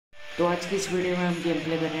तो आज की इस वीडियो में हम गेम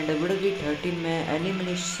प्ले कर रहे हैं WWE 13 में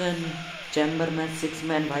एलिमिनेशन चैम्बर में 6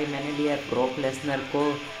 मैन। भाई मैंने लिया ब्रॉक लेसनर को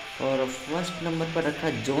और फर्स्ट नंबर पर रखा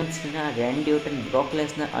John Cena, Randy Orton, Brock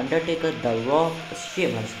Lesnar, Undertaker, the rock,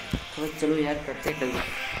 Sheamus. तो चलो यार करते हैं।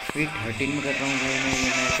 WWE 13 में कर रहा हूँ भाई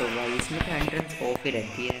मैं तो भाई इसमें तो एंट्रेंस ऑफ ही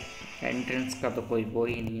रहती है, एंट्रेंस का तो कोई वो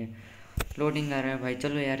ही नहीं है। लोडिंग आ रहा है भाई,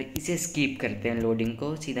 चलो यार इसे स्किप करते हैं लोडिंग को,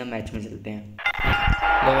 सीधा मैच में चलते हैं।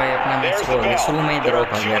 लो भाई अपना मैच हो गया, शुरू में इधर आ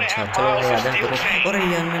गया। अच्छा चलो भाई आधा करो। और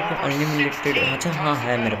यार मेरे को अनलिमिटेड, अच्छा हाँ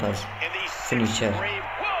है मेरे पास फिनिशर।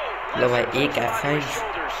 लो भाई एक F5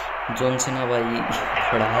 जॉन सीना भाई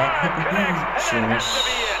खड़ा है। शेमस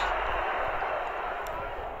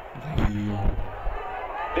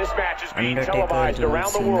अंडरटेकर, जॉन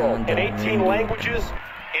सीना,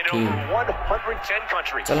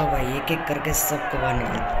 चलो भाई एक एक करके सबको बाहर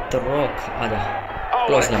निकल। द रॉक आजा,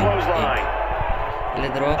 क्लोज लाइन ले,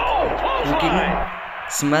 the rock cooking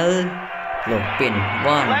smell, low pin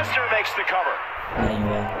 1 नहीं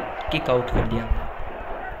हुआ, किक आउट कर दिया।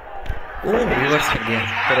 ओ रिवर्स कर दिया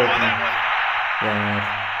द रॉक ने यार।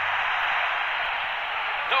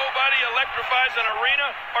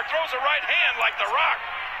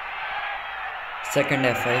 सेकंड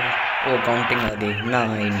F5 ओ काउंटिंग आ गई 9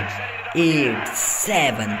 8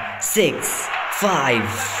 7 6 5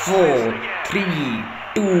 4 3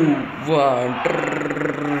 2 1।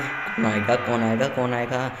 कौन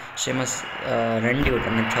आएगा? Sheamus, Randy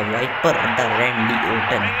Orton. अच्छा वाइपर द रैंडी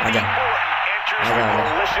ऑर्टन, आजा।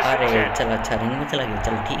 अरे चल अच्छा रिंग में चला गया,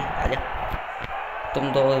 चल ठीक आजा। तुम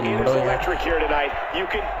तो लड़ो यार।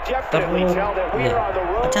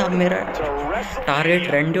 अच्छा मेरा टारगेट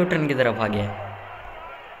रैंडी ऑर्टन की तरफ आ गया।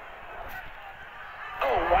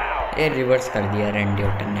 ये रिवर्स कर दिया रैंडी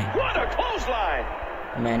ऑर्टन ने,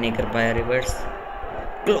 मैं नहीं कर पाया रिवर्स।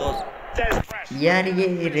 क्लोज यार,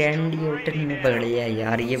 ये रैंडी ऑर्टन ने पकड़ लिया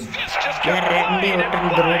यार। ये यार रैंडी ऑर्टन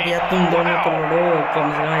करो यार, तुम दोनों तो लड़ो कम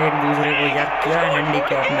से कम एक दूसरे को। यार क्या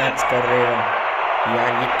हैंडीकैप मैच कर रहे हो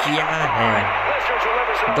यार, ये क्या है?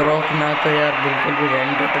 ब्रॉक ना तो यार बिल्कुल भी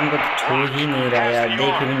रैंडी ऑर्टन को छू ही नहीं रहा यार,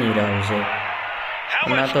 देख भी नहीं रहा उसे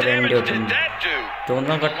ना। तो रैंडी ऑर्टन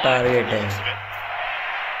दोनों का टारगेट है।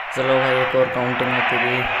 चलो भाई एक और काउंटिंग होती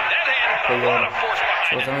गई। कोई और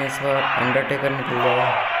सोच रहा हूँ इस बार अंडरटेकर निकल जाएगा।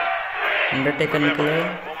 अंडरटेकर निकले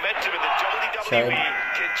शायद,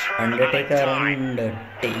 अंडरटेकर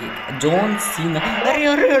जॉन सीना।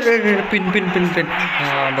 अरे पिन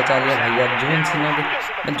हाँ बचा लिया भाई यार।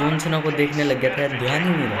 जॉन सीना को देखने लग गया था यार, ध्यान ही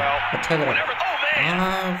नहीं रहा। अच्छा करो,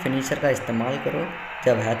 हाँ फिनिशर का इस्तेमाल करो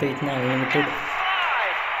जब है तो इतना अनलिमिटेड।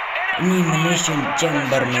 एलिमिनेशन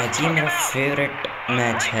चैम्बर मैच, ये मेरा फेवरेट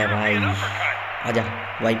मैच है भाई। आजा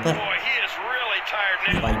वाइपर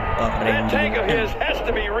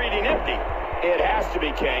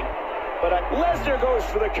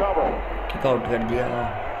किक आउट कर दिया।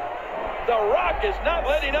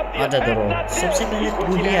 आजा द रॉक, सबसे पहले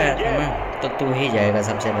तू ही आया था ना, तो तू ही जाएगा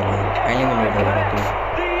सबसे पहले, एलिमिनेट होगा तू।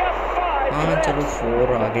 हाँ चलो 4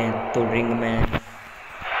 आ गए तो रिंग में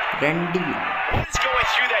रैंडी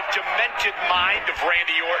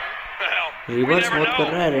रिवर्स बहुत कर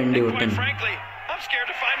रहा है रैंडी ऑर्टन।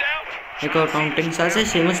 एक और काउंटिंग से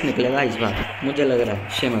शेमस निकलेगा इस बार, मुझे लग रहा है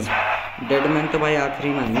शेमस। डेडमैन तो भाई आखिरी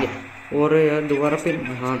में आएंगे। और यार दोबारा फिर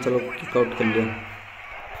हाँ चलो किक आउट कर लिया।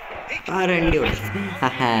 हाँ रैंडी ऑर्टन,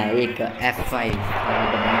 हाँ एक F5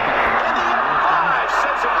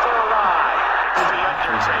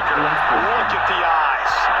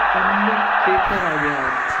 पेपर आ गया।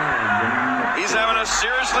 He's having a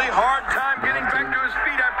seriously hard time getting back to his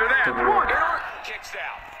feet after that. Kicks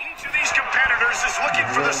out. Each of these competitors is looking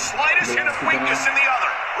for the slightest hint of weakness in the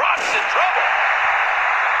other. Rock's in trouble.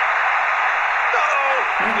 Uh-oh.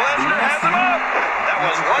 Lesnar has him up. That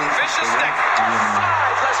was one vicious neck. 5.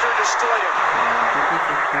 Lesnar destroyed him.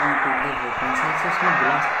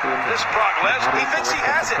 This Brock Lesnar, he thinks he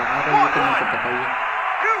has it. 1.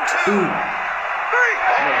 2. 3.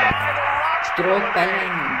 Brock पहले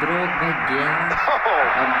Brock भाई गया।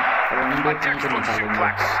 अब Randy Orton को निकालेंगे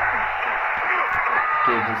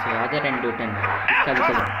के जैसे आजा Randy Orton इसका भी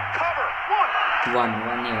चलो 1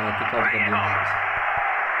 नहीं हुआ, किक आउट कर दिया।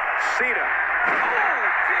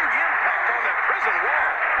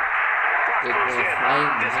 एक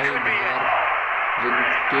 5 भाई यार रिंग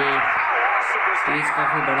के स्पेस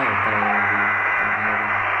काफी बड़ा होता है।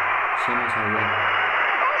 शेमस हो गया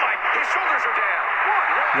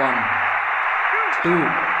 1 2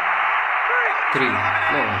 3।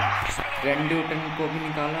 लो रैंडी ऑर्टन को भी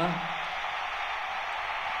निकाला।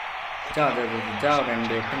 जाओ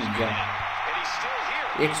रैंडी ऑर्टन जा।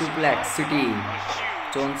 एक सुप्लेक्स सिटी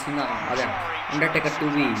जॉन सीना आजा। अंडरटेकर 2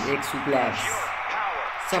 भी एक सुप्लेक्स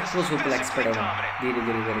सबको सुप्लेक्स पड़ेगा धीरे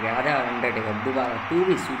धीरे करके। आजा अंडरटेकर दोबारा, तू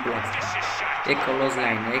भी सुप्लेक्स। एक क्लोज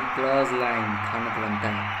लाइन खाना तो बनता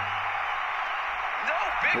है।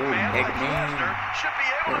 ओ बैड मैन,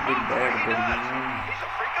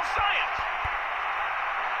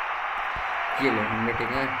 ये लो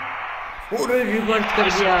अंडरटेकर, पूरे रिवर्स कर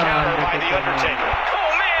दिया अंडरटेकर ने।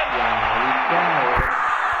 क्या है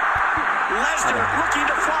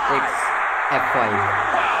F5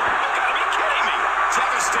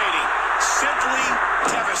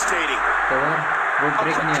 कवर, वो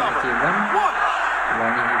ब्रेक नहीं आना चाहिए।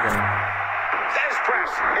 वन ही करा।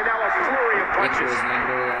 एक रोजलैंड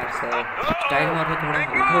यार सर स्टाइल मार के थोड़ा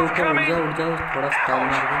उठ जाओ थोड़ा स्टाइल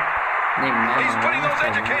मार के। नहीं मैं मारूंगा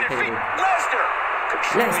स्टाइल मार के।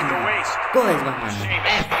 गोइस behind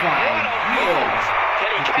F5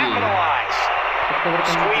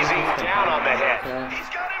 Squeezing down on the head.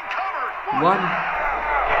 One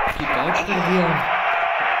kick out कर दिया।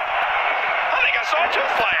 I think I saw two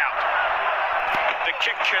fly out. The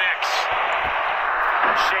kick connects.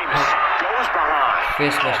 Sheamus goes behind.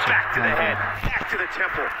 Face buster. Back to the head. Back to the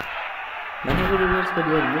temple. मैंने भी reverse कर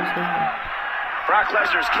दिया। Brock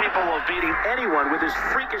Lesnar is capable of beating anyone with his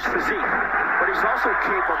freakish physique, but he's also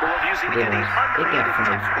capable of using any underrated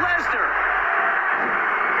touch. Lesnar.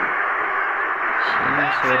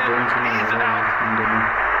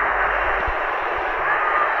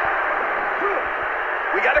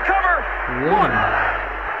 We got a cover. 1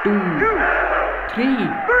 2 3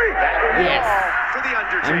 yes for the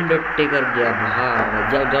Undertaker. Undertaker गया बाहर।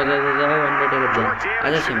 जाओ Undertaker जाओ।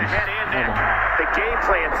 आजा Sheamus, The game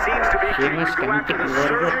plan seems to be Sheamus कंटिक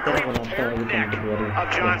warrior तरह बनाता है ये कंटिक warrior of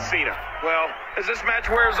John Cena. Well, as this match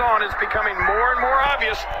wears on, it's becoming more and more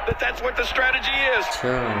obvious that that's what the strategy is.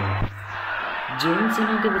 अच्छा John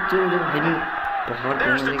Cena के बच्चे जो मेरी बहुत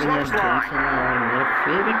लेकिन यार जॉन सीना यार मेरा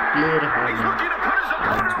फेवरेट प्लेयर है। जॉन सीना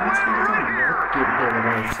बहुत क्यूट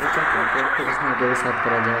है। सोचा तो उसने मेरे साथ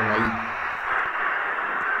करा जाए भाई।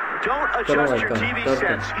 Don't adjust your TV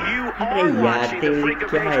sets. You are यार watching the freak of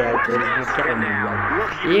क्या यार क्या नहीं यार,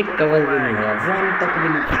 एक कवर भी नहीं हुआ, वन तक भी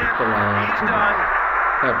नहीं चला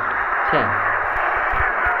यार।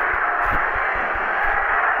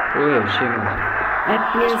 ओए शेमस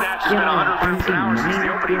FPS क्या 29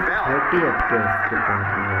 FPS 30 FPS के पास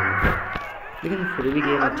है, लेकिन फिर भी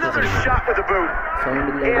गेम अच्छा चल रहा है। साउंड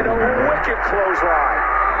भी लग रहा है।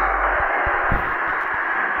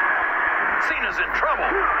 Cena's in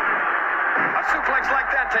trouble. A suplex like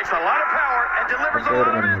that takes a lot of power and delivers a lot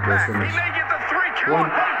of impact. He may get the 3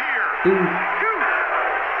 count here. 2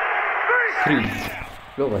 3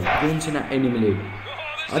 लो भाई जॉन सीना एनिमिलेट।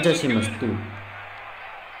 आजा शेमस तू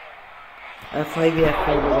F5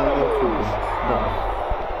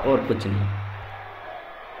 और कुछ नहीं।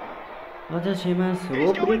 आजा शेमस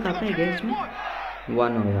रोप ब्रेक आता है गैस में।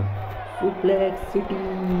 1 हो गया। सुप्लेक्स सिटी,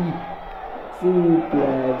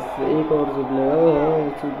 सुप्लेक्स एक और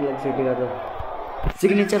सुप्लेक्स सिटी का तो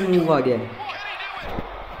सिग्नेचर मूव आ गया।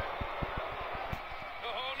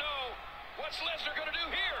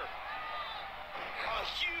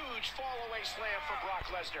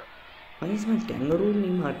 भाई इसमें कैंगरू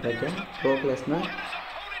नहीं मारता क्या ब्रॉक लेसनर?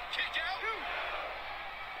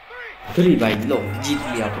 3 भाई लो जीत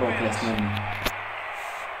लिया ब्रॉक लेसनर ने।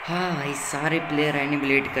 हाँ भाई सारे प्लेयर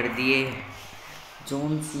एनिमिलेट कर दिए।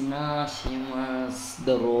 John Cena, Sheamus, the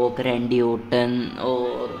rock, Randy Orton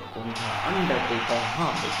और अंडरटेकर।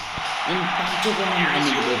 हाँ भाई इन पांचों को मैंने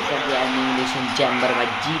एनिमिलेट कर दिया। एनिमिलेशन चैम्बर में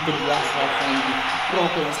जीत लिया है फाइनली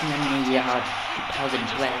ब्रॉक लेसनर ने यार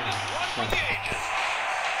 2012।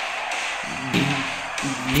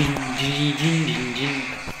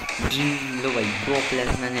 लो भाई ब्रॉक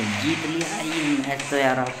लेसनर ने जीत लिया ये मैच। तो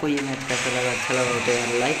यार आपको ये मैच कैसा लगा? अच्छा लगा तो यार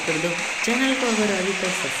लाइक कर दो। चैनल को अगर अभी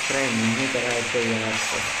तक सब्सक्राइब नहीं करा है तो यार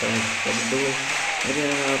सब्सक्राइब कर दो। अरे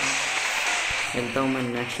यार मिलता हूँ मैं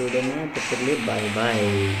नेक्स्ट वीडियो में, तो चलिए बाय बाय।